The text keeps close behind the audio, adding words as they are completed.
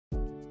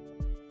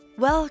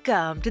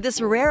Welcome to this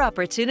rare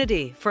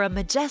opportunity for a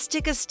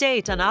majestic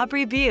estate on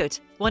Awbrey Butte,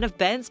 one of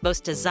Bend's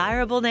most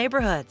desirable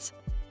neighborhoods.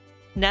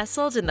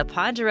 Nestled in the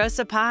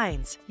ponderosa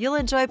pines, you'll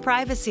enjoy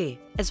privacy,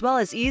 as well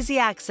as easy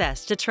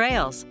access to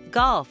trails,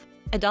 golf,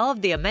 and all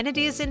of the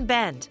amenities in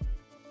Bend.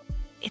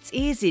 It's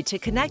easy to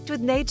connect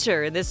with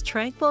nature in this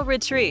tranquil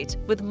retreat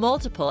with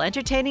multiple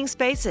entertaining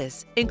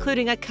spaces,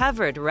 including a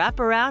covered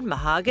wraparound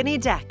mahogany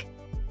deck.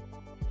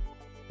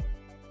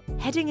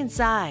 Heading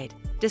inside,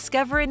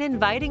 discover an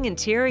inviting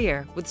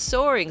interior with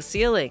soaring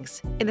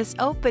ceilings in this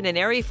open and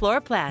airy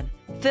floor plan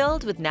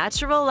filled with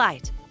natural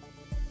light.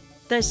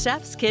 The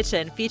chef's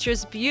kitchen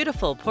features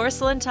beautiful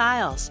porcelain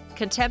tiles,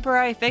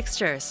 contemporary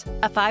fixtures,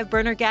 a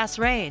 5-burner gas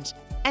range,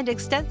 and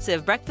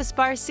extensive breakfast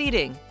bar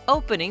seating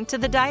opening to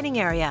the dining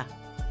area.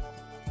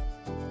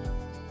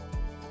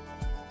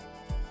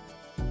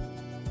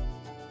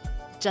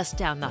 Just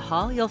down the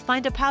hall, you'll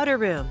find a powder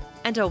room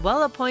and a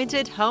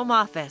well-appointed home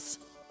office.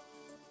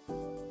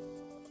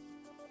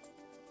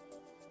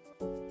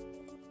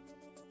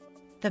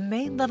 The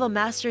main-level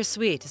master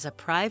suite is a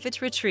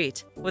private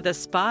retreat with a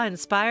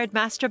spa-inspired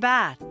master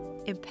bath,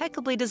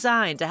 impeccably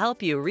designed to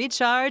help you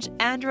recharge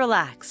and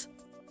relax.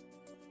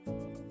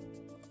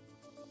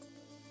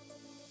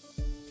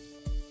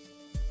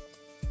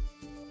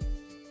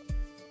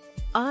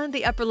 On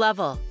the upper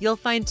level, you'll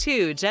find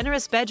 2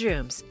 generous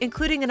bedrooms,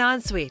 including an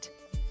ensuite.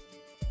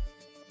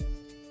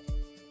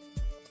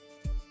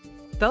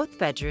 Both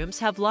bedrooms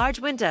have large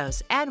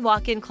windows and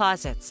walk-in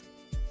closets,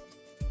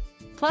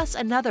 plus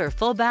another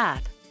full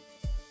bath.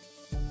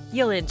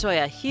 You'll enjoy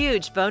a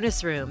huge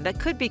bonus room that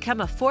could become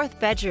a 4th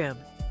bedroom.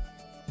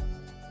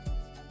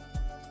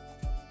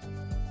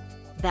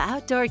 The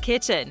outdoor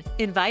kitchen,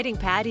 inviting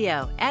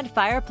patio, and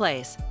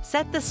fireplace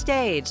set the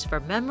stage for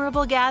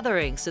memorable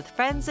gatherings with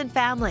friends and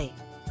family.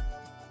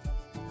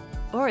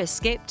 Or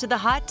escape to the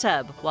hot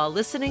tub while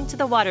listening to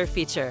the water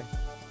feature.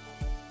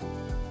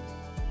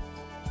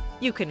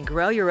 You can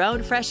grow your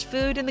own fresh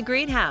food in the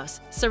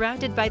greenhouse,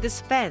 surrounded by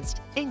this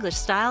fenced,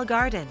 English-style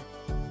garden.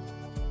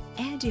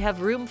 And you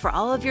have room for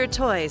all of your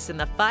toys in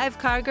the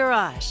 5-car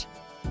garage.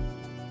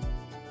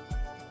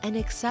 An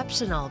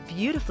exceptional,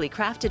 beautifully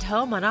crafted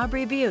home on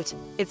Awbrey Butte.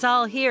 It's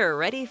all here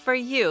ready for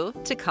you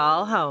to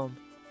call home.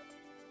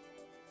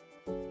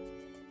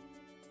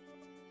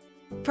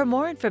 For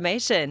more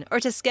information or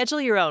to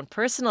schedule your own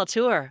personal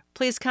tour,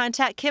 please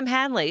contact Kim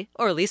Handley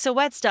or Lisa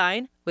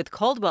Wettstein with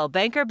Coldwell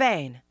Banker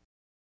Bain.